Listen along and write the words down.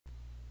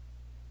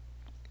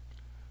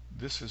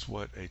This is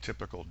what a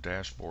typical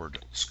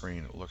dashboard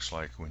screen looks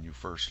like when you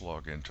first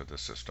log into the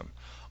system.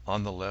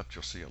 On the left,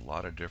 you'll see a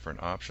lot of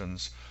different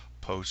options.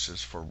 Posts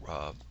is for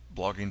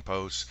blogging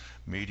posts.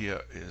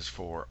 Media is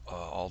for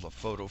all the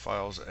photo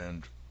files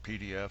and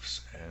PDFs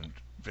and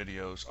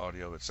videos,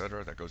 audio,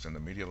 etc. that goes in the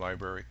media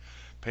library.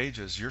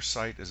 Pages, your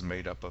site is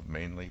made up of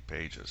mainly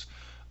pages.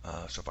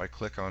 So if I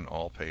click on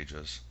all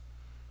pages,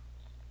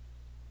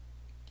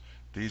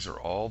 these are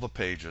all the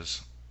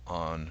pages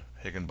on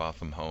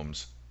Higginbotham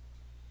Homes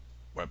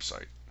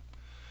website.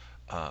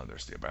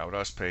 There's the About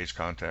Us page,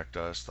 Contact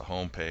Us, the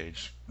Home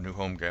page, New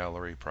Home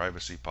Gallery,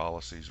 Privacy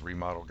Policies,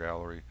 Remodel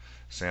Gallery,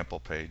 Sample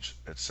page,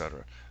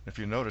 etc. If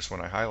you notice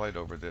when I highlight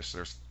over this,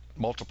 there's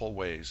multiple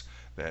ways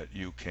that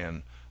you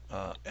can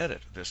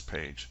edit this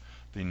page.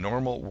 The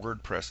normal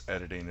WordPress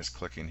editing is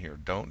clicking here.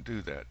 Don't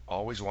do that.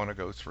 Always want to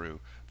go through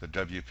the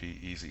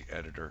WP Easy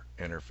Editor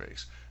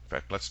interface. In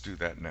fact, let's do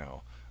that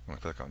now. I'm going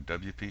to click on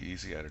WP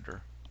Easy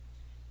Editor.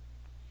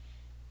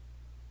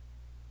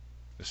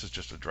 This is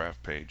just a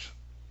draft page.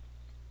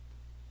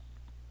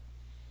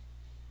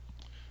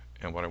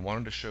 And what I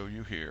wanted to show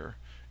you here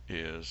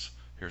is,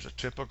 here's a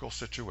typical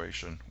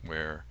situation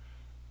where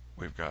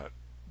we've got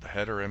the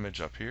header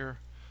image up here,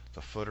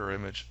 the footer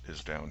image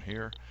is down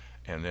here,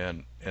 and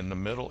then in the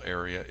middle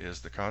area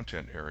is the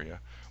content area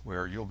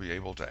where you'll be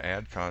able to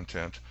add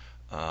content,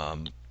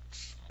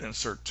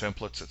 insert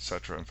templates,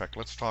 etc. In fact,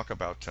 let's talk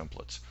about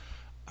templates.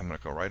 I'm going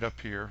to go right up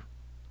here,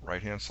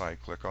 right hand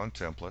side, click on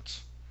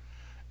templates,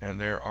 and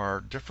there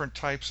are different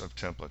types of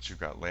templates. You've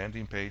got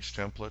landing page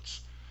templates,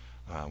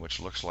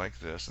 which looks like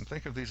this, and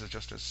think of these as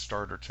just as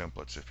starter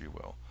templates, if you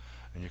will.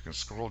 And you can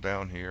scroll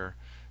down here,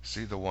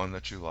 see the one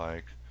that you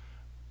like,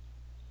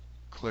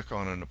 click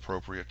on an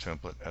appropriate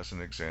template. As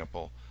an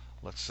example,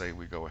 let's say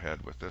we go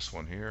ahead with this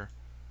one here.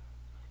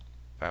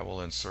 That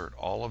will insert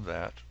all of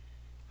that,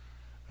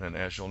 and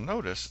as you'll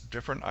notice,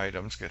 different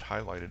items get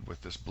highlighted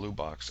with this blue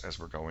box as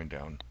we're going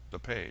down the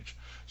page.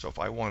 So if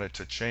I wanted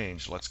to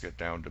change, let's get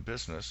down to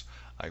business,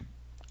 I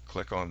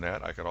click on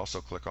that. I could also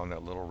click on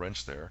that little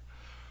wrench there.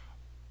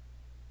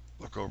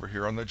 Look over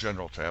here on the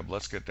General tab.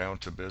 Let's get down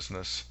to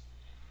business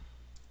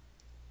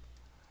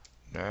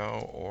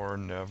now or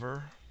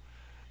never.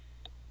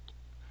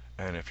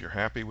 And if you're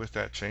happy with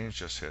that change,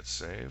 just hit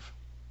save.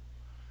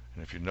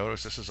 And if you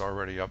notice, this is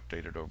already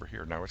updated over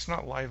here. Now, it's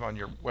not live on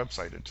your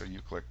website until you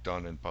click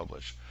done and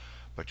publish,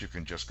 but you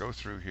can just go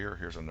through here.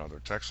 Here's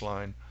another text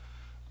line,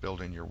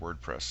 building your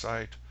WordPress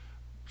site.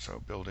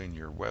 So building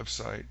your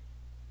website,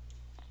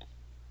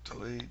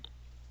 delete.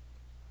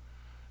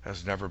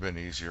 Has never been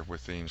easier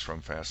with themes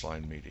from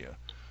Fastline Media.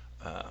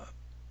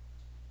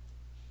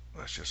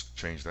 Let's just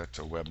change that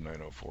to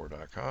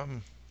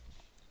web904.com.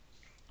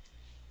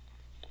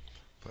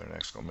 Put an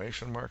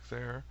exclamation mark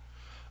there.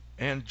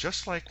 And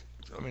just like,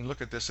 I mean,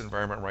 look at this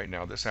environment right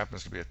now. This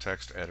happens to be a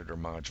text editor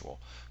module.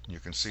 You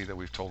can see that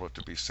we've told it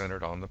to be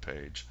centered on the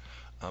page.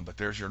 But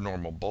there's your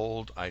normal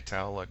bold,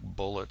 italic,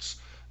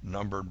 bullets,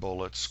 numbered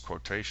bullets,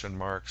 quotation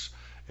marks.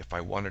 If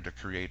I wanted to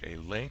create a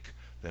link,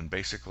 then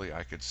basically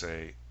I could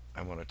say,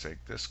 I want to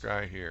take this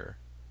guy here,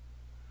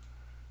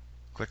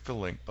 click the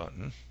link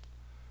button,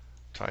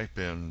 type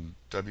in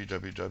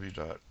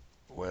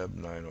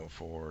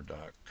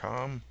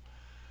www.web904.com.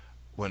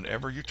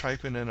 Whenever you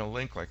type in a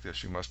link like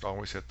this, you must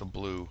always hit the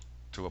blue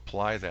to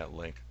apply that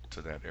link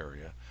to that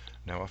area.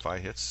 Now if I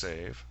hit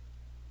save,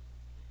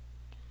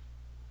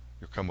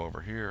 you'll come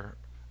over here,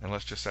 and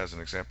let's just, as an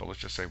example, let's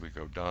just say we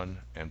go done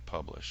and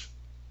publish.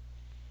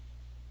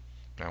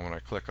 Now when I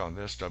click on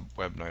this,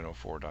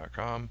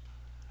 web904.com,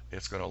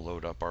 it's going to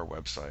load up our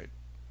website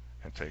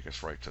and take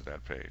us right to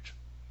that page,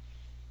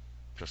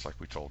 just like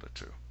we told it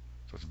to.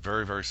 So it's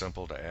very, very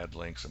simple to add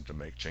links and to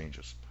make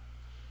changes.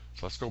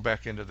 So let's go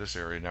back into this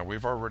area. Now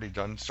we've already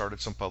started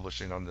some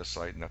publishing on this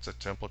site, and that's a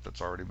template that's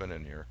already been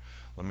in here.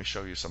 Let me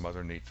show you some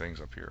other neat things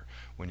up here.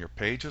 When your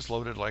page is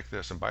loaded like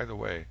this, and by the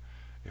way,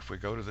 if we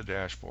go to the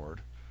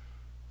dashboard,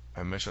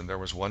 I mentioned there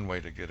was one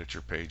way to get at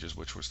your pages,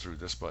 which was through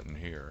this button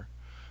here.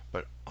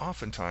 But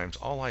oftentimes,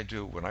 all I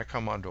do when I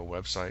come onto a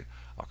website,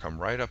 I'll come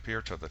right up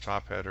here to the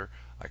top header,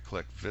 I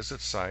click Visit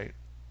Site,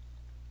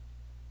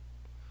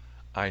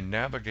 I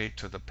navigate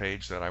to the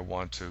page that I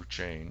want to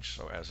change,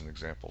 so as an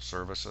example,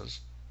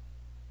 Services.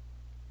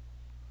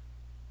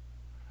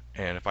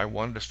 And if I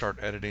wanted to start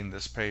editing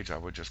this page, I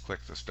would just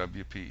click this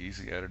WP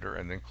Easy Editor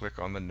and then click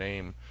on the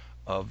name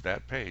of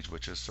that page,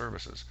 which is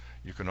Services.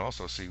 You can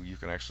also see you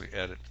can actually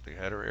edit the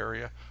header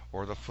area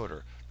or the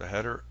footer. The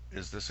header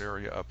is this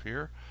area up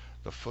here.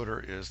 The footer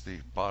is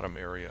the bottom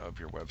area of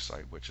your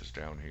website, which is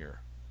down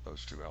here.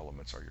 Those two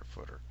elements are your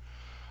footer.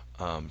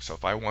 So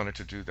if I wanted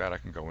to do that, I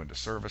can go into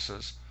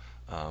Services.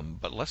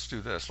 But let's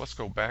do this. Let's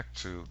go back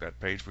to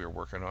that page we were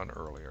working on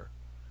earlier.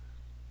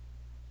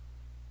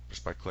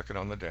 Just by clicking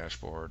on the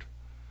dashboard,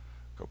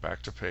 go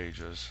back to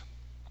Pages,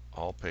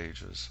 All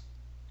Pages.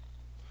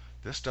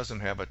 This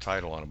doesn't have a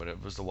title on it, but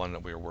it was the one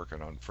that we were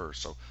working on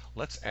first. So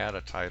let's add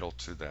a title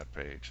to that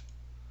page.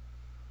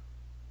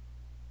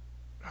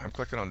 I'm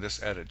clicking on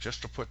this edit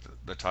just to put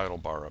the title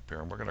bar up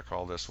here, and we're going to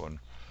call this one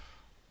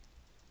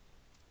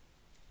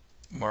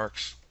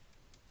Mark's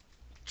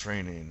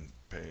training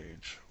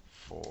page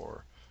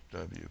for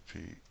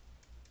WP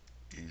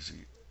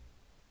Easy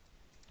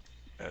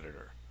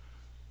Editor.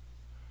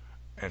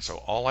 And so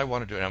all I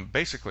want to do, and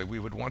basically we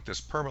would want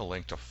this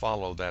permalink to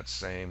follow that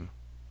same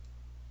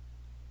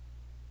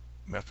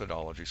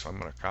methodology. So I'm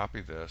going to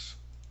copy this.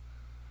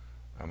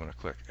 I'm going to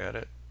click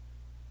Edit,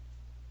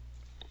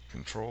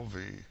 Control V,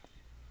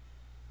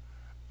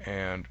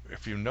 and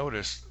if you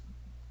notice,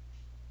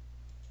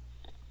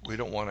 we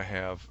don't want to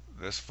have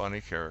this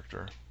funny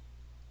character.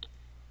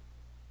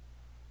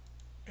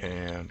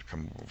 And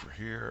come over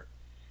here.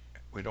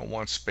 We don't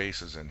want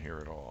spaces in here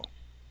at all.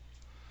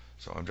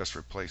 So I'm just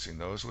replacing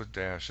those with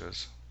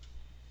dashes.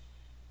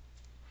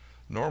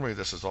 Normally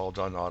this is all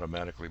done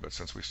automatically, but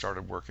since we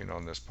started working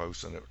on this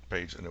post and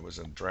page and it was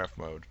in draft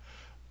mode,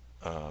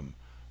 I'm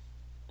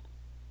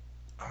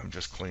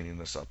just cleaning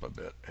this up a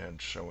bit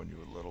and showing you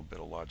a little bit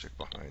of logic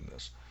behind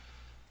this.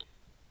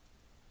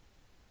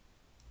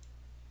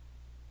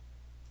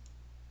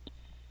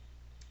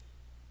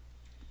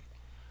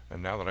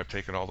 And now that I've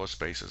taken all those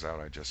spaces out,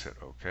 I just hit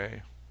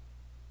OK.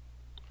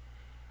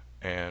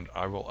 And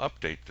I will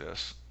update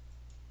this,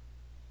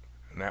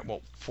 and that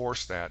will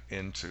force that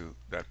into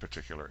that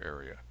particular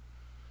area.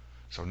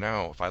 So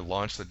now if I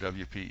launch the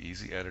WP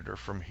Easy Editor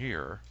from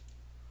here,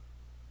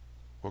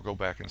 we'll go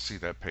back and see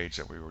that page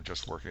that we were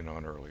just working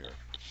on earlier.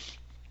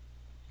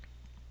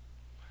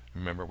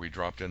 Remember, we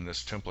dropped in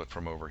this template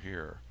from over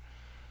here.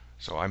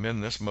 So I'm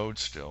in this mode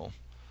still,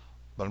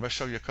 but I'm going to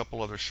show you a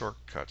couple other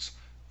shortcuts.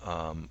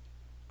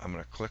 I'm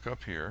going to click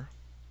up here.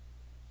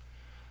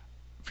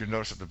 If you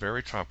notice at the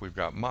very top we've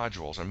got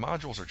modules, and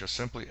modules are just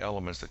simply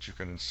elements that you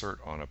can insert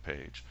on a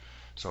page.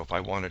 So if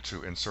I wanted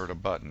to insert a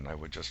button, I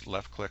would just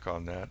left click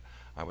on that.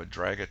 I would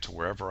drag it to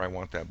wherever I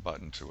want that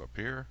button to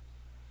appear.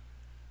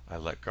 I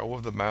let go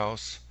of the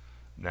mouse.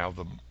 Now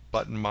the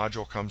button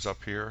module comes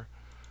up here.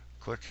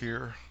 Click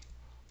here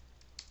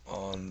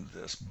on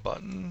this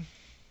button.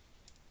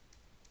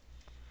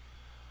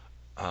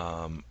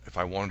 If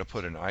I wanted to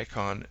put an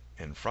icon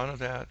in front of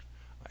that,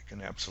 I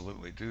can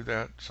absolutely do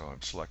that. So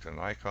I'm selecting an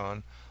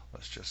icon.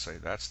 Let's just say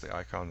that's the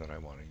icon that I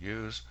want to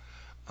use.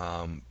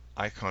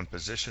 Icon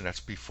position, that's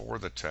before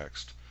the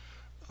text.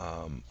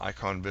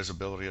 Icon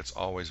visibility, it's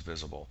always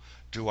visible.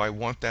 Do I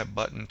want that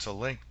button to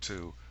link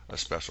to a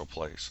special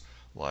place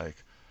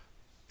like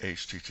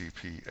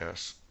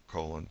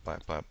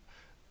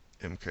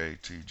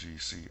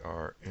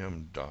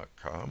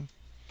https://mktgcrm.com,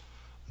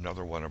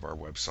 another one of our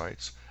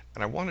websites,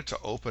 and I want it to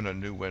open a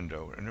new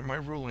window. And my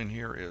ruling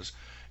here is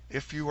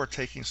if you are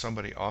taking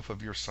somebody off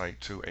of your site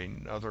to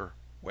another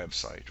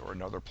website or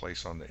another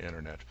place on the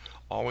internet,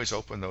 always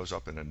open those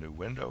up in a new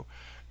window,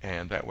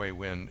 and that way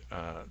when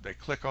they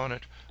click on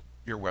it,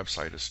 your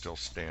website is still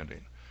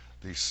standing.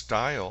 The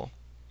style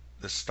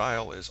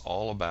is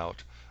all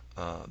about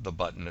the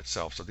button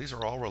itself. So these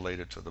are all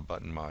related to the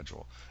button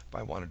module. If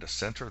I wanted to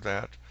center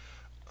that,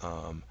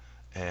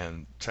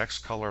 and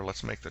text color,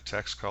 let's make the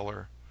text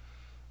color.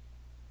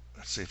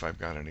 Let's see if I've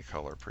got any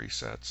color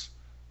presets.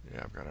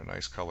 Yeah, I've got a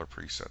nice color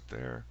preset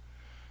there.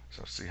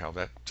 So see how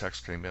that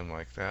text came in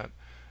like that.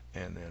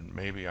 And then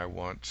maybe I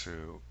want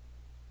to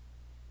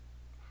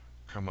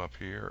come up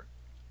here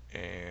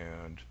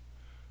and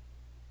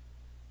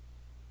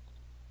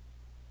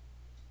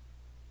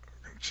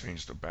I'm going to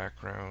change the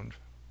background.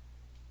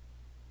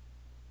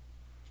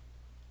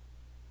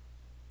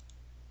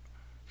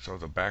 So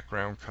the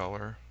background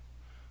color,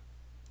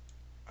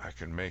 I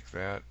can make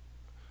that.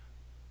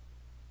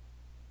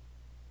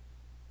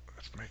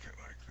 Let's make it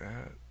like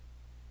that.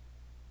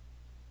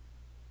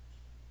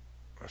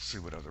 Let's see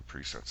what other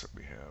presets that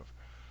we have.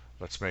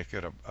 Let's make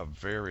it a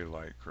very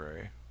light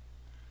gray.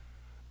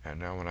 And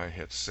now when I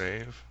hit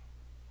save,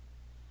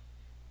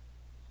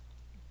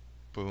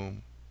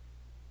 boom,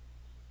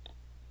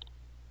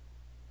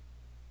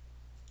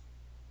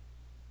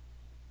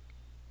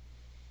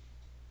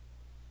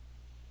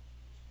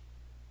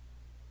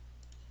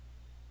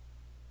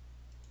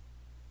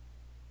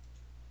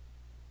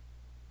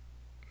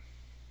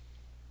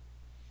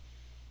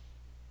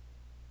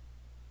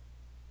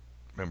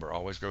 remember,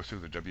 always go through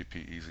the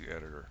WP Easy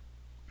Editor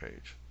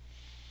page.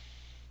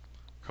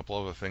 A couple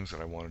other things that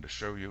I wanted to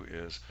show you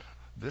is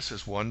this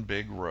is one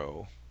big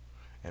row,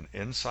 and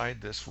inside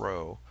this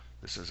row,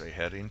 this is a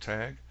heading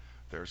tag.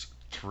 There's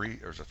a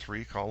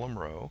 3-column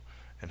row,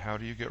 and how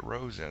do you get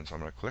rows in? So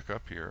I'm going to click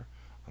up here.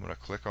 I'm going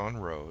to click on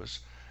rows,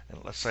 and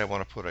let's say I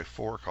want to put a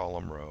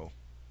 4-column row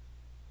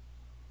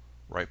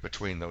right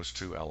between those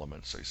two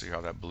elements. So you see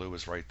how that blue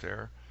is right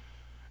there?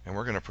 And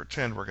we're going to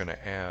pretend we're going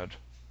to add.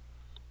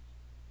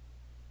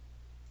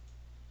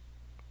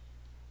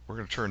 We're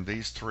going to turn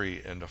these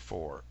 3 into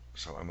 4.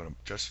 So I'm going to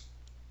just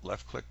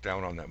left click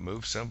down on that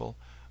move symbol.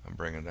 I'm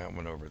bringing that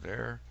one over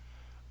there.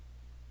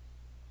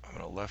 I'm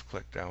going to left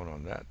click down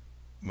on that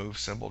move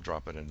symbol,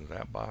 drop it into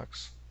that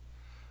box.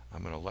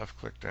 I'm going to left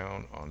click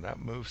down on that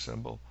move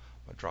symbol,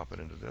 drop it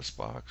into this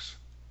box.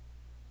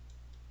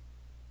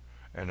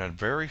 And a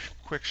very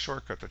quick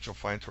shortcut that you'll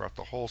find throughout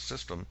the whole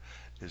system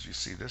is you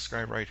see this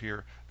guy right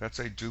here, that's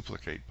a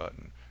duplicate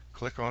button.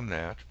 click on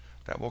that.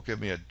 That will give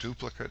me a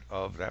duplicate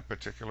of that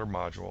particular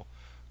module.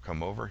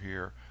 Come over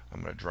here.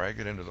 I'm going to drag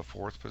it into the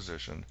fourth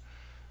position.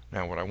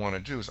 Now what I want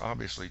to do is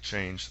obviously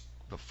change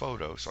the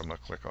photo, so I'm going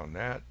to click on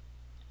that.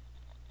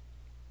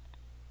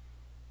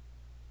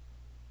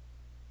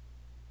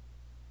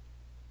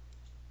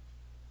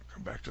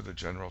 Come back to the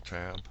General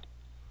tab.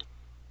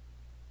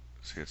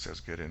 See, it says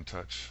Get in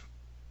Touch.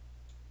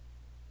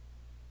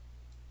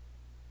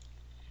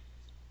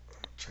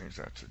 Change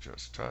that to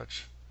just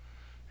Touch.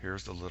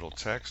 Here's the little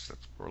text that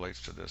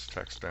relates to this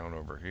text down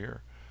over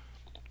here.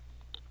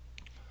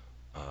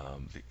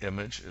 The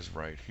image is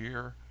right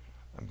here.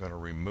 I'm going to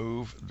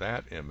remove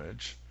that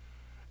image,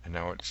 and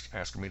now it's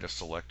asking me to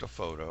select a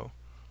photo.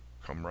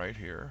 Come right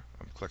here.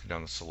 I'm clicking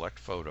on the Select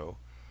Photo.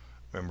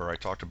 Remember, I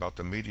talked about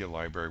the media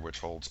library, which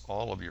holds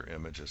all of your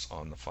images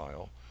on the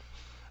file.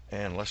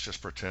 And let's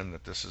just pretend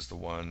that this is the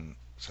one.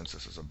 Since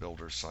this is a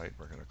builder's site,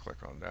 we're going to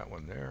click on that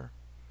one there.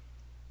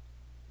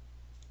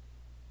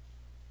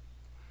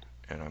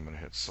 And I'm going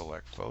to hit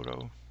Select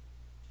Photo.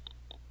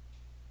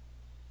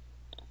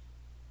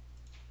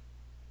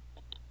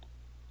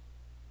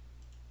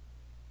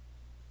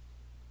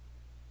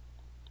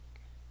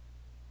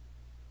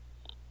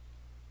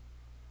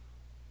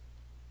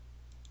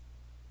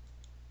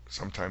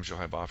 Sometimes you'll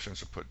have options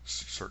to put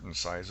certain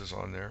sizes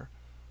on there.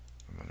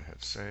 I'm going to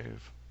hit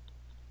Save.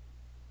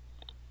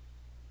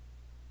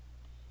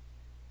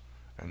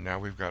 And now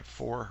we've got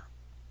 4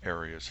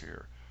 areas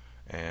here.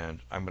 And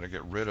I'm going to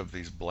get rid of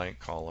these blank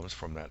columns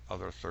from that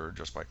other third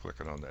just by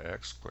clicking on the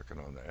X, clicking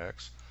on the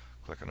X,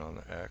 clicking on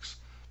the X.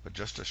 But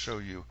just to show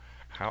you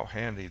how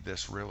handy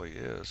this really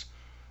is,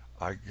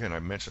 again, I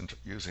mentioned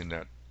using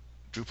that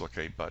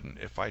duplicate button.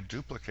 If I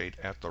duplicate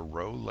at the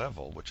row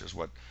level, which is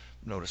what,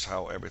 notice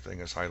how everything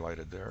is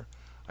highlighted there.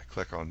 I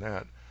click on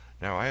that.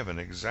 Now I have an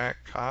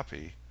exact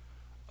copy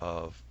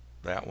of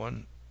that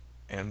one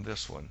and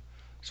this one.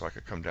 So I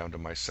could come down to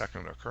my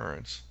second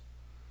occurrence.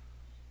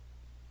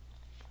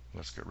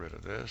 Let's get rid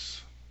of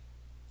this.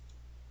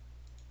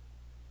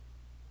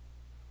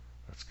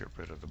 Let's get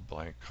rid of the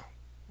blank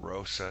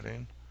row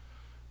setting.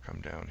 Come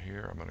down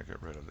here. I'm going to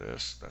get rid of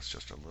this. That's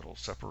just a little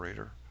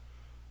separator.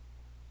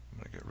 I'm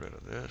going to get rid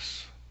of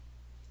this.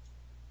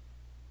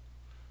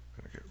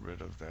 I'm going to get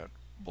rid of that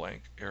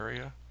blank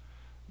area.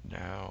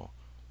 Now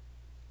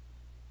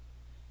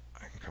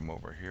I can come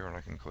over here and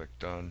I can click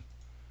Done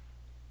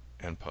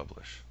and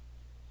Publish.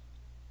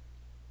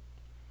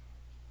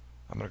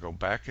 I'm going to go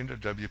back into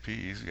WP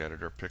Easy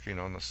Editor, picking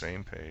on the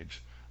same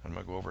page. I'm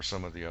going to go over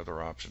some of the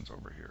other options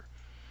over here.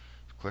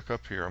 Click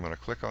up here. I'm going to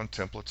click on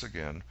Templates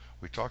again.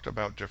 We talked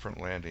about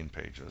different landing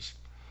pages.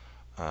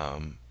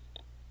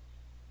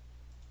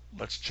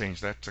 Let's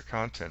change that to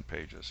Content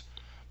Pages.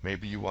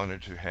 Maybe you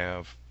wanted to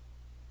have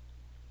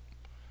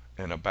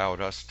an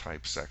About Us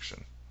type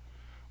section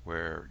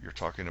where you're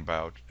talking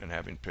about and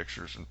having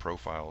pictures and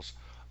profiles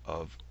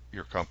of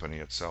your company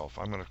itself.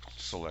 I'm going to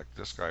select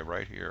this guy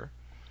right here.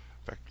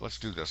 In fact, let's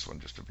do this one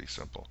just to be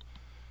simple.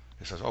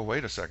 It says, oh,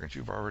 wait a second,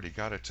 you've already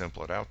got a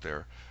template out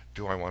there.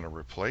 Do I want to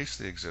replace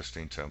the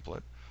existing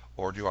template,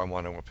 or do I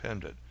want to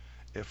append it?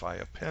 If I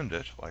append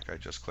it, like I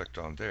just clicked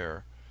on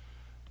there,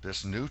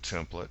 this new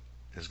template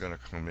is going to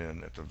come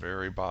in at the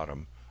very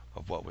bottom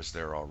of what was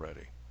there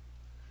already.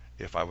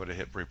 If I would have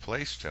hit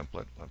Replace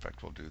Template, in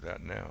fact, we'll do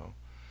that now.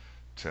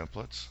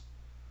 Templates,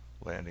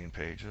 Landing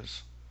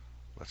Pages.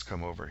 Let's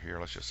come over here.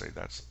 Let's just say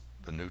that's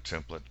the new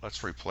template.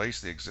 Let's replace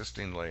the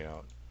existing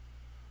layout.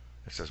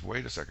 It says,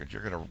 wait a second,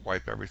 you're going to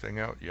wipe everything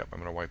out? Yep, I'm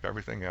going to wipe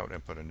everything out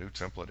and put a new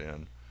template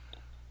in.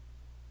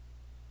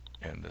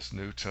 And this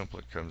new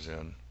template comes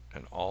in,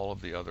 and all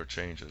of the other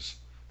changes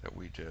that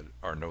we did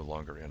are no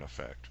longer in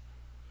effect.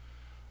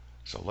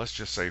 So let's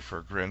just say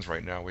for grins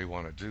right now we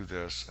want to do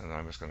this, and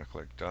I'm just going to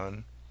click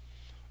Done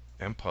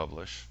and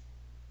Publish.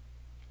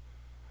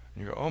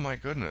 And you go, oh my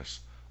goodness,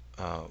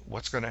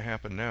 what's going to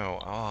happen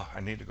now? I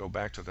need to go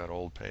back to that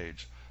old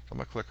page. So I'm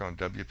going to click on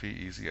WP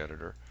Easy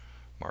Editor,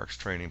 Mark's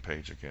training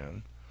page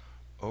again.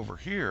 Over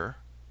here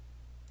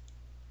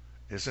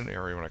is an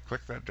area. When I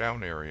click that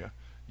down area,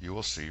 you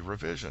will see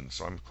revisions.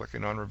 So I'm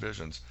clicking on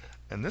revisions,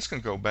 and this can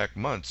go back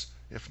months,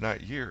 if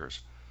not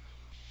years.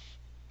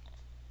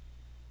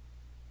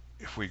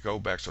 If we go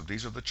back, so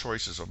these are the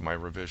choices of my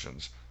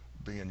revisions,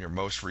 being your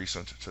most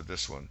recent to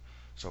this one.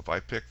 So if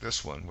I pick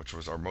this one, which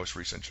was our most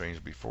recent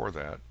change before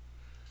that,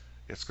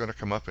 it's going to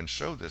come up and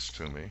show this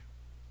to me.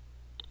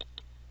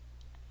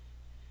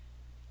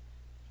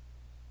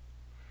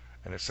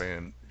 And it's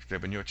saying,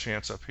 giving you a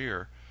chance up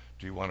here,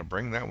 do you want to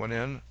bring that one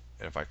in?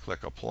 And if I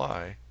click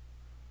Apply,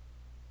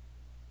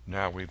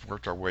 now we've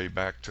worked our way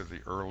back to the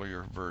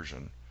earlier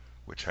version,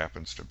 which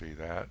happens to be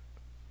that.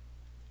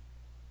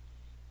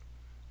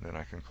 Then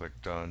I can click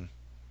Done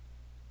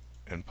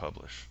and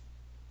Publish.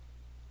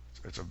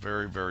 It's a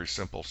very, very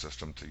simple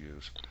system to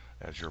use,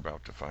 as you're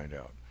about to find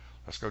out.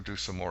 Let's go do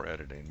some more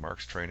editing.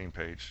 Mark's training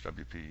page,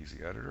 WP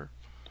Easy Editor.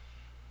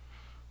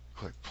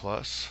 Click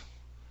plus.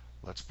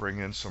 Let's bring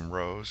in some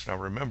rows. Now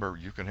remember,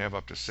 you can have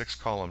up to 6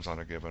 columns on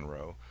a given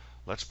row.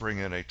 Let's bring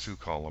in a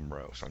 2-column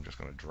row. So I'm just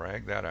going to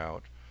drag that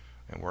out.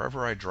 And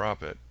wherever I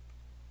drop it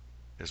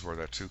is where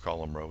that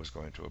 2-column row is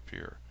going to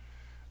appear.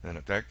 And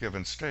at that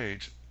given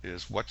stage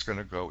is what's going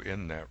to go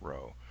in that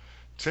row.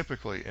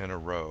 Typically in a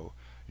row,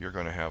 you're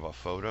going to have a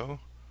photo.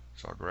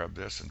 So I'll grab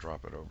this and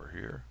drop it over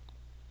here.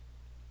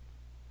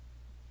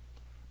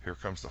 Here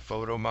comes the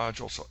photo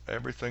module. So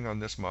everything on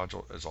this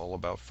module is all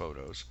about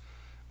photos.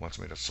 It wants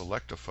me to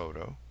select a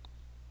photo.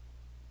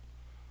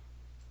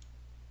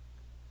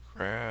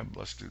 Grab,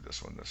 let's do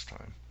this one this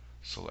time.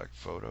 Select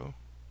photo.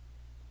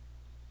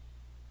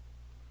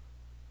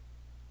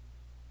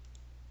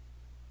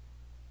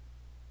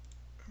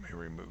 Let me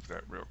remove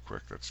that real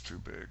quick. That's too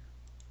big.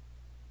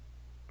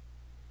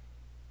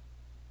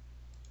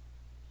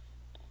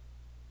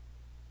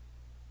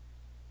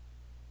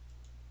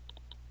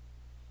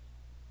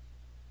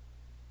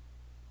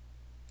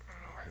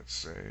 I'll hit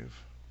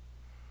save.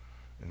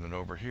 And then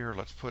over here,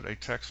 let's put a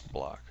text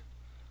block.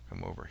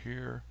 Come over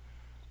here.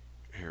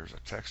 Here's a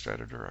text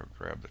editor.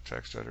 I grab the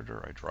text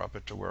editor. I drop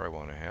it to where I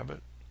want to have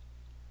it.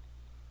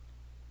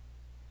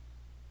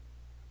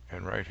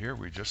 And right here,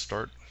 we just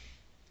start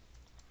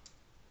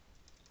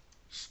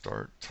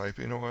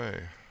typing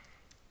away.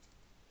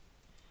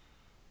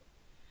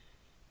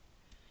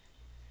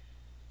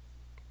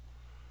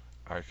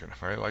 I can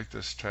highlight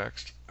this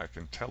text. I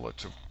can tell it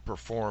to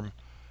perform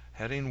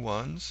heading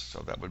 1s,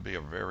 so that would be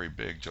a very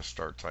big just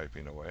start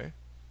typing away.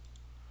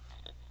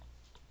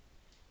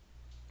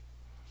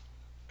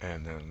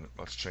 And then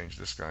let's change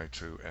this guy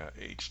to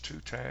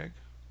H2 tag.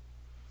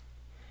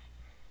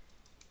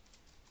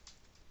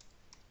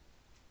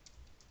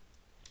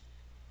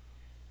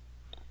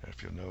 And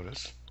if you'll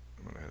notice,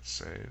 I'm going to hit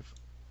save.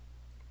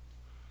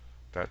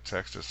 That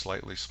text is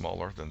slightly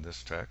smaller than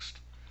this text.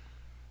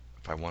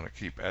 If I want to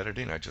keep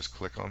editing, I just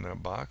click on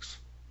that box.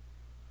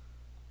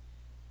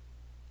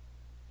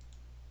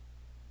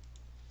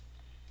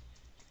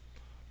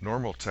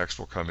 Normal text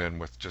will come in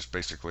with just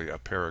basically a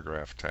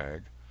paragraph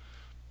tag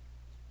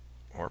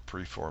or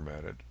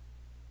pre-formatted.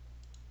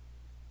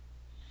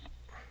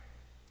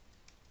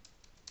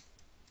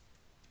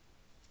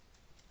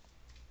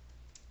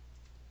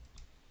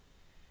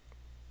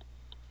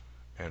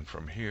 And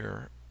from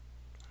here,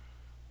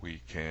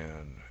 we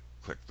can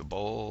click the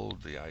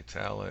bold, the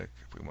italic.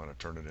 If we want to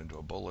turn it into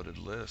a bulleted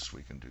list,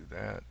 we can do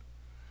that.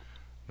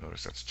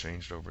 Notice that's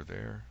changed over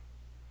there.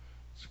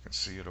 So you can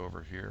see it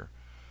over here.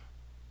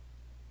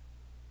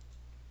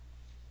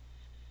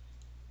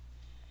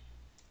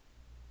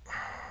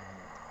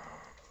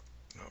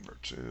 Number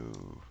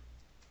 2,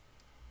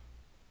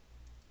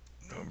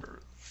 number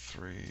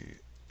 3,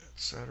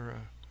 etc.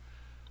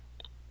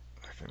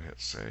 I can hit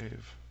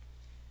save.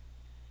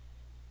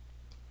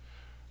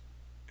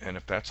 And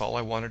if that's all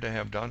I wanted to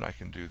have done, I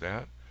can do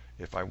that.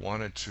 If I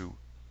wanted to,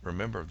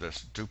 remember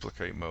this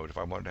duplicate mode, if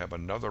I wanted to have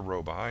another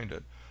row behind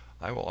it,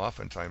 I will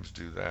oftentimes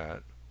do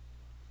that.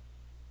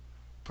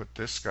 Put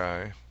this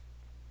guy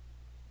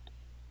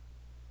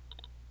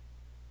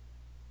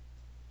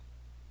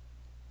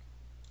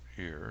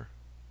here,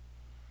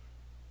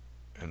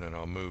 and then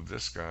I'll move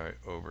this guy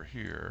over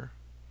here.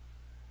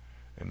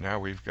 And now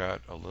we've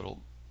got a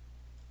little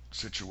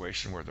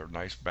situation where they're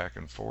nice back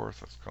and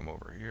forth. Let's come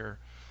over here.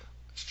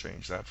 Let's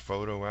change that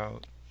photo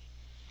out.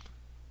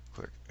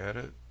 Click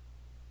edit.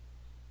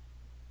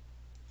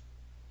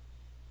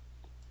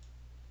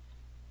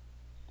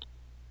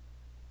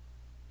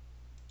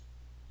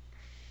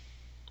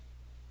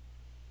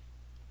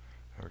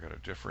 Now we've got a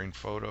differing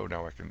photo.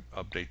 Now I can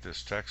update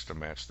this text to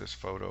match this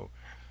photo.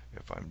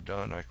 If I'm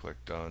done, I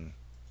click done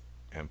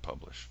and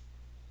publish.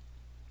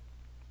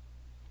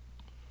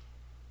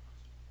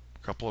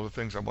 A couple of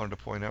things I wanted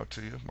to point out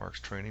to you. Mark's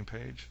training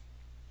page.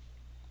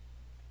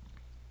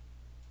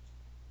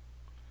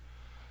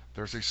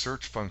 There's a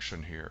search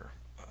function here.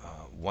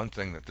 One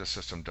thing that this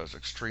system does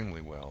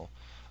extremely well,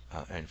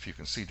 and if you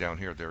can see down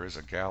here, there is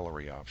a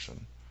gallery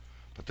option,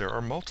 but there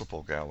are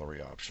multiple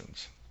gallery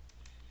options.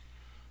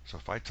 So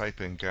if I type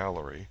in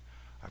gallery,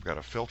 I've got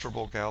a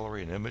filterable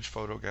gallery, an image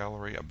photo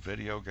gallery, a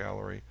video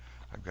gallery.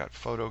 I've got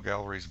photo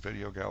galleries,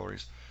 video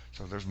galleries.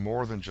 So there's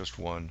more than just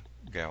one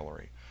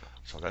gallery.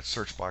 So that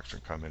search box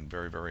can come in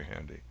very, very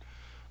handy.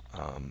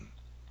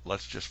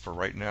 Let's just, for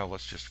right now,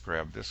 let's just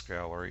grab this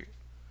gallery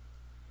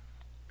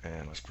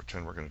and let's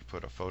pretend we're going to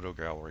put a photo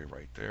gallery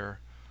right there.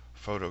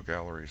 Photo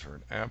galleries are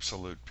an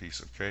absolute piece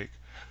of cake.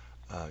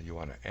 You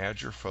want to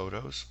add your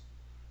photos.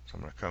 So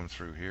I'm going to come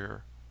through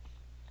here.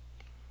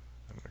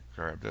 I'm going to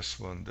grab this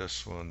one,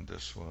 this one,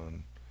 this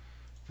one,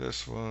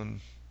 this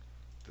one,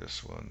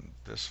 this one,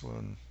 this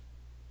one.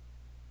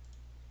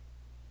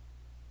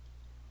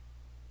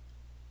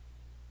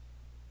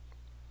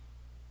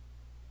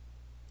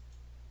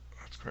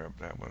 Let's grab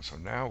that one. So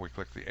now we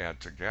click the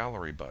Add to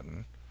Gallery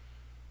button.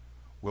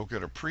 We'll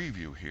get a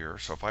preview here.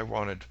 So if I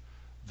wanted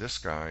this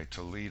guy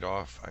to lead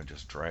off, I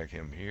just drag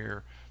him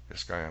here.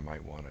 This guy I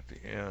might want at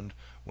the end.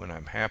 When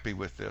I'm happy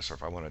with this, or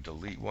if I want to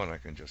delete one, I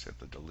can just hit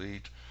the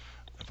delete.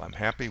 If I'm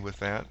happy with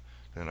that,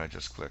 then I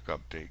just click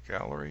Update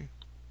Gallery,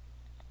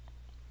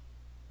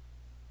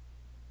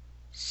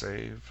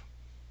 save,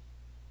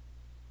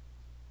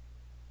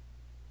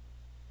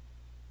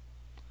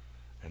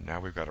 Now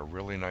we've got a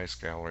really nice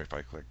gallery. If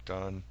I click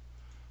done,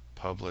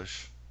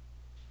 publish,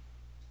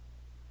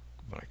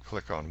 when I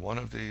click on one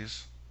of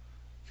these,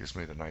 it gives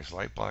me the nice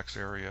light box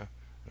area.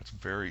 It's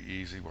very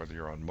easy, whether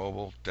you're on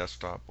mobile,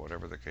 desktop,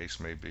 whatever the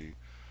case may be,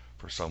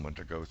 for someone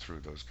to go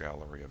through those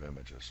gallery of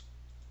images.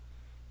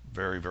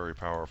 Very, very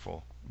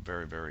powerful,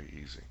 very, very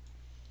easy.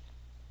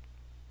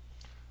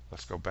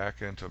 Let's go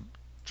back into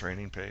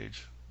training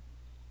page.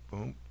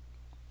 Boom.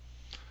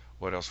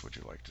 What else would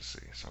you like to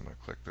see? So I'm going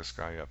to click this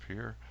guy up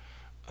here.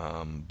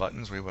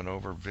 Buttons we went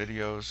over,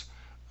 videos.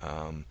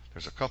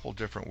 There's a couple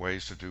different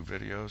ways to do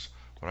videos.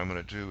 What I'm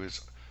going to do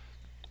is,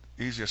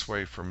 easiest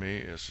way for me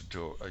is to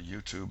do a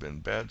YouTube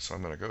embed. So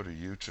I'm going to go to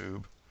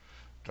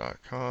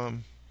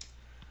youtube.com.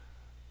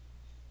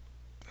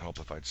 Help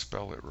if I'd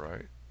spell it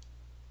right.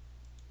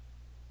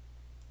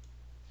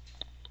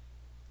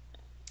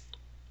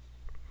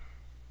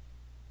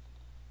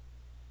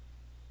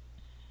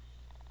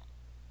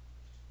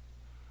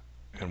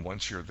 And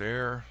once you're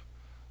there,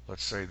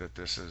 let's say that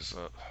this is,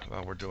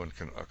 well, we're doing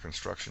a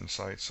construction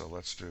site, so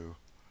let's do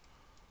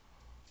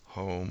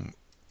home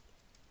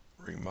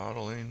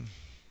remodeling.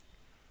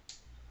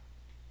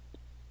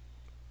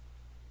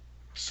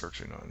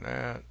 Searching on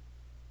that.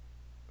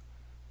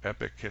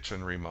 Epic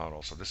kitchen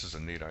remodel. So this is a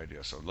neat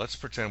idea. So let's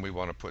pretend we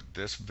want to put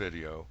this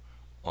video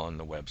on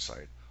the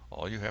website.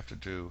 All you have to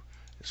do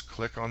is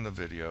click on the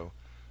video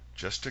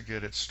just to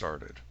get it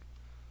started.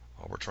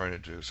 All we're trying to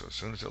do, so as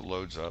soon as it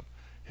loads up,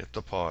 hit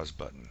the pause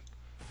button.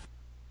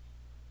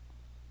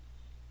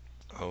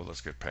 Oh,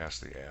 let's get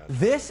past the ad.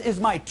 This is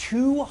my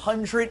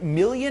 $200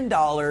 million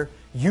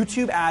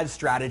YouTube ad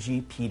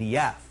strategy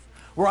PDF,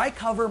 where I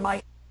cover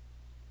my...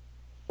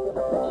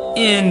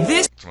 In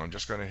this... So I'm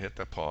just going to hit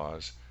the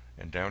pause,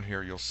 and down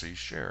here you'll see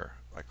share.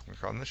 I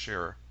click on the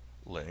share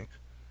link,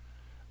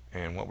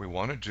 and what we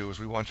want to do is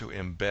we want to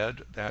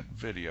embed that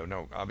video.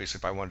 Now, obviously,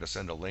 if I wanted to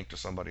send a link to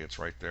somebody, it's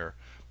right there,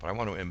 but I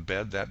want to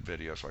embed that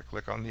video. So I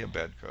click on the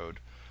embed code,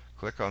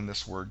 click on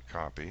this word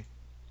copy,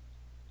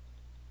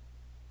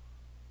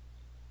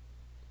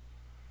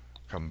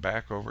 come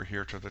back over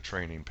here to the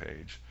training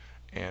page,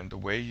 and the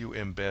way you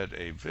embed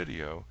a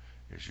video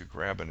is you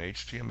grab an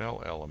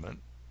HTML element.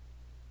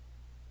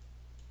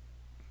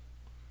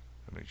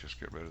 Let me just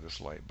get rid of this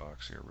light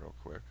box here real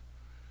quick.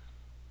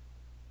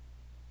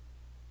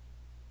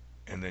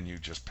 And then you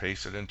just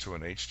paste it into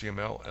an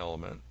HTML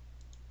element.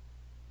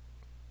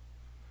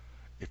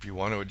 If you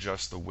want to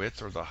adjust the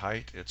width or the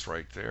height, it's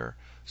right there.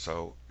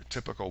 So a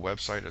typical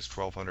website is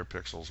 1200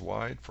 pixels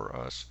wide for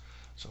us.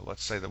 So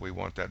let's say that we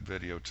want that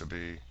video to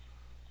be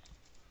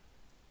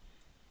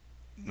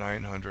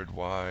 900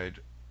 wide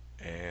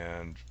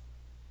and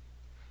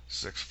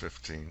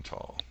 615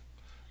 tall.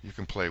 You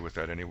can play with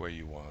that any way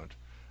you want.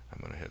 I'm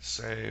going to hit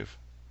save,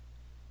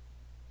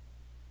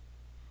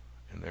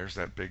 and there's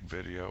that big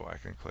video. I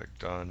can click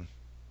done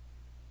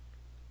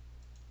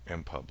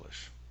and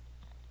publish.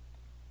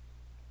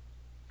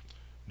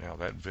 Now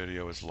that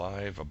video is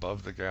live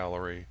above the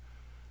gallery,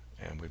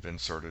 and we've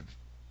inserted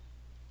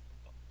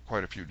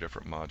quite a few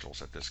different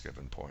modules at this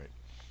given point.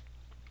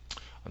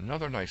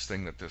 Another nice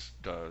thing that this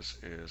does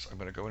is, I'm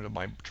going to go into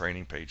my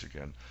training page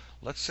again.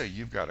 Let's say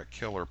you've got a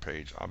killer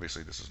page.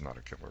 Obviously this is not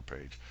a killer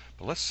page,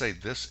 but let's say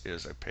this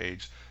is a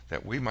page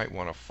that we might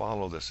want to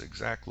follow this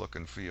exact look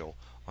and feel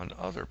on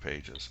other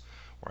pages.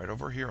 Right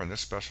over here in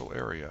this special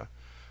area,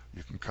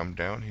 you can come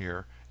down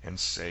here and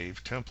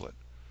save template.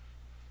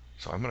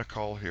 So I'm going to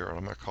call here, and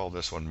I'm going to call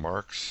this one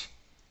Mark's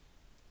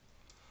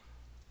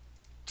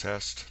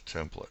Test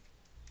Template.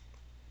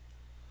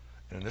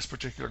 And in this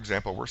particular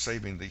example, we're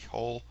saving the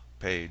whole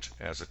page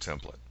as a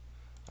template.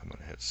 I'm going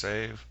to hit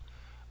save.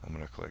 I'm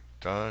going to click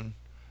done.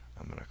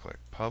 I'm going to click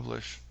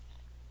publish.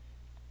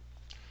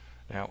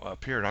 Now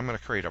up here, I'm going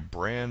to create a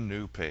brand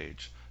new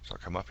page. So I'll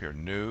come up here,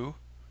 new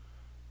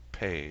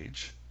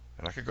page,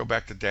 and I could go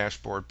back to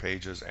dashboard,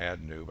 pages,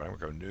 add new, but I'm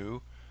going to go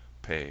new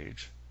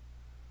page.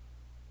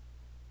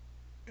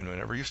 And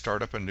whenever you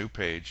start up a new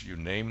page, you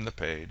name the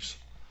page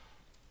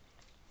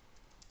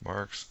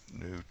Mark's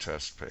new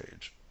test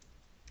page,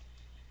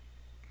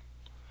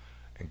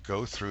 and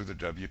go through the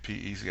WP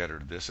Easy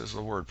Editor. This is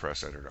the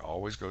WordPress editor.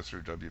 Always go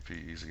through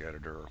WP Easy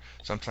Editor, or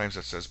sometimes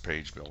it says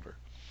Page Builder.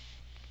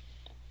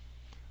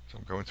 So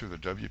I'm going through the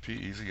WP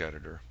Easy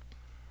Editor,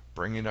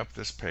 bringing up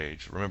this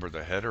page. Remember,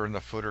 the header and the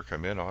footer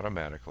come in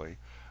automatically.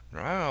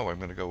 Now I'm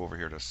going to go over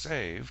here to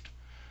Saved.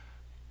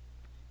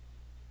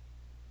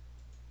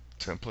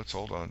 Templates,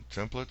 hold on,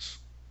 Templates.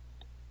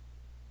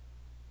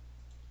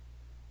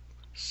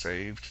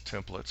 Saved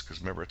Templates,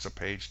 because remember, it's a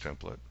page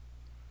template.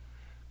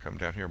 Come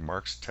down here,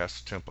 Mark's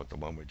Test Template, the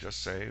one we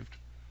just saved.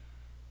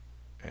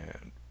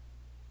 And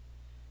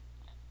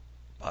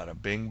bada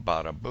bing,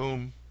 bada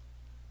boom.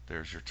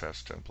 There's your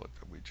test template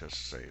that we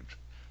just saved,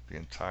 the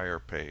entire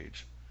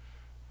page.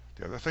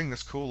 The other thing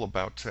that's cool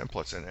about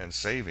templates and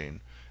saving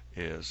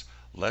is,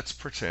 let's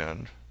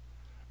pretend,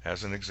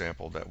 as an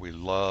example, that we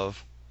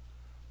love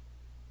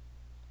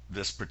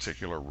this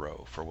particular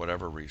row for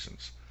whatever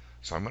reasons.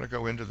 So I'm going to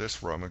go into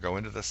this row. I'm going to go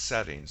into the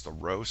settings, the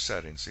row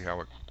settings, see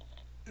how it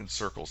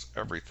encircles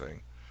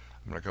everything.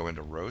 I'm going to go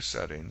into row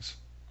settings,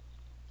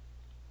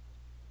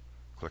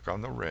 click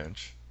on the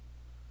wrench,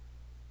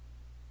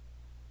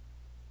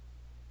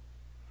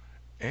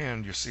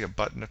 and you see a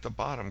button at the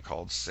bottom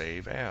called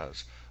Save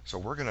As. So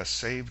we're going to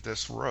save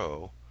this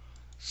row,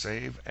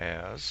 Save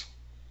As,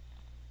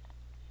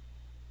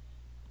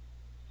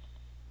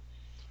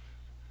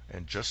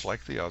 and just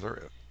like the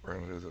other, we're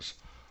going to do this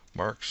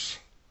Mark's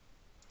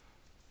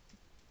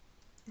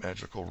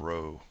Magical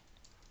Row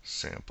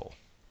Sample.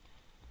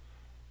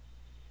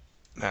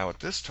 Now at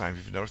this time,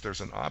 if you notice,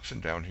 there's an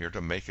option down here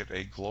to make it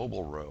a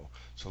global row.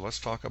 So let's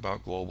talk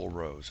about global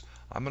rows.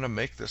 I'm going to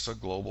make this a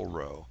global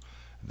row.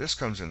 This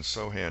comes in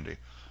so handy.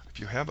 If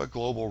you have a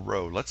global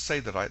row, let's say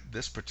that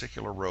this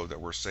particular row that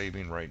we're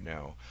saving right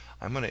now,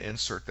 I'm going to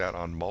insert that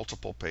on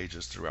multiple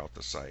pages throughout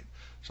the site.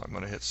 So I'm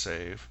going to hit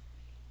save.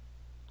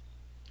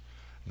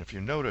 And if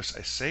you notice,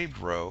 a saved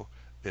row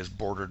is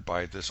bordered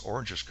by this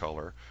orangish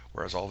color,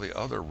 whereas all the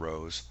other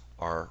rows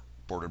are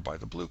bordered by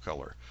the blue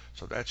color.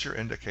 So that's your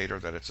indicator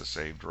that it's a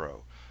saved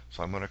row.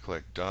 So I'm going to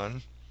click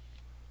Done,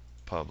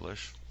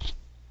 Publish.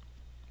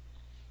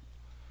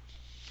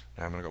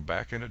 Now I'm going to go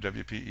back into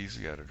WP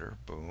Easy Editor.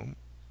 Boom.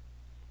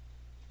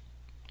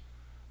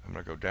 I'm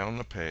going to go down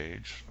the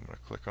page. I'm going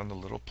to click on the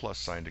little plus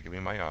sign to give me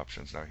my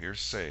options. Now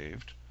here's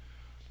saved.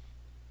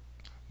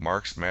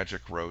 Mark's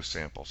Magic Row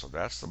Sample. So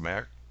that's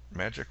the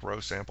Magic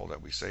Row Sample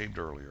that we saved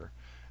earlier.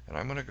 And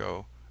I'm going to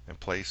go and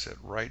place it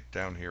right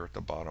down here at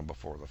the bottom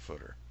before the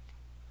footer.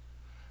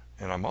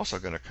 And I'm also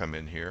going to come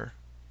in here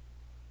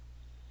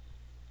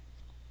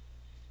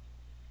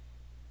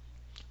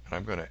and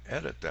I'm going to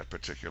edit that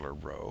particular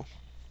row.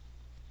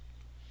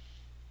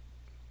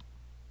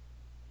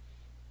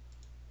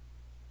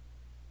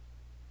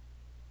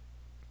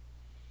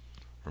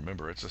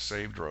 Remember, it's a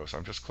saved row, so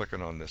I'm just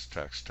clicking on this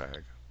text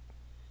tag.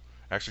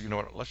 Actually, you know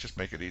what? Let's just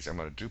make it easy. I'm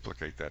going to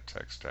duplicate that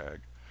text tag,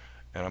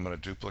 and I'm going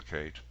to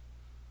duplicate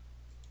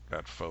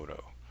that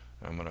photo.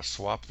 And I'm going to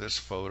swap this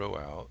photo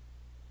out.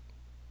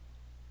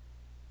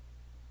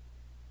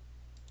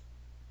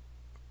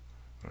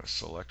 I'm going to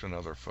select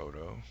another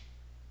photo.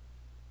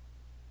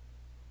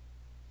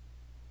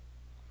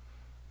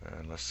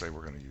 And let's say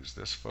we're going to use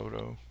this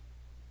photo.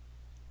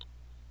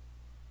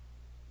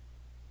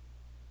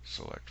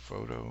 Select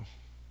photo.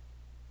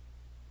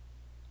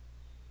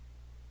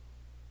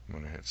 I'm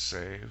going to hit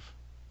save.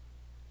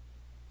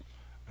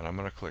 And I'm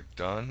going to click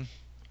Done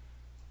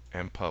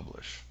and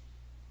Publish.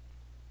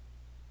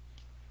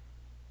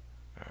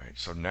 Alright,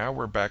 so now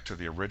we're back to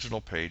the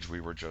original page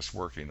we were just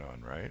working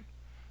on, right?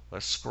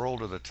 Let's scroll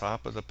to the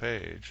top of the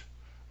page.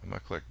 I'm going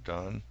to click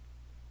Done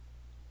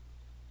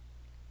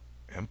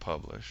and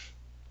Publish.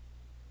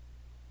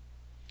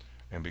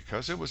 And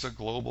because it was a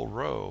global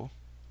row,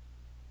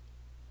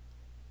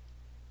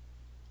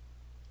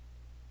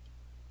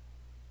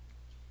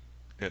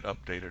 it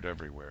updated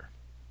everywhere.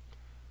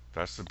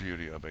 That's the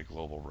beauty of a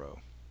global row.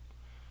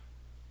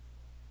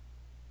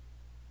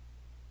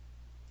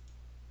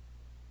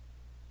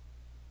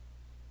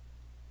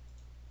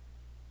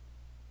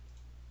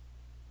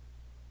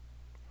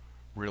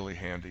 Really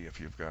handy if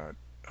you've got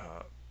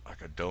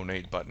like a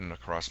donate button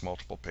across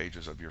multiple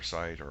pages of your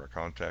site or a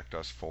contact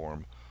us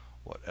form,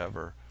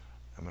 whatever.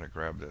 I'm going to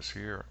grab this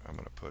here. I'm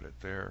going to put it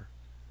there.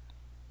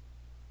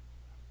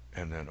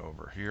 And then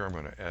over here, I'm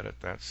going to edit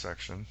that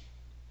section.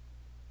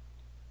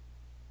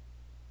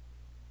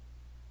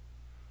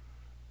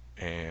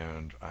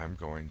 And I'm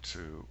going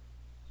to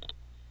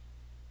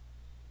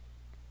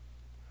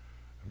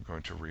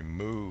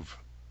remove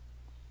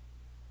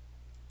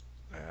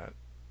that.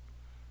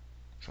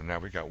 So now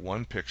we got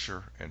one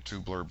picture and two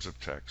blurbs of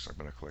text. I'm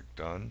going to click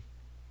Done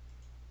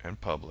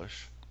and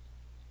Publish.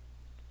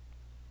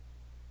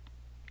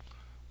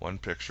 One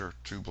picture,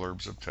 two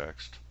blurbs of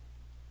text.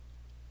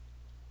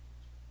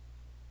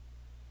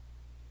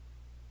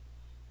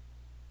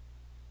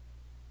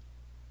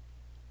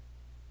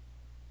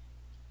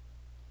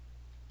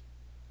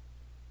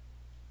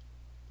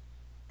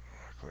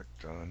 I click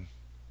Done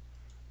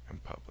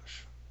and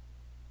Publish.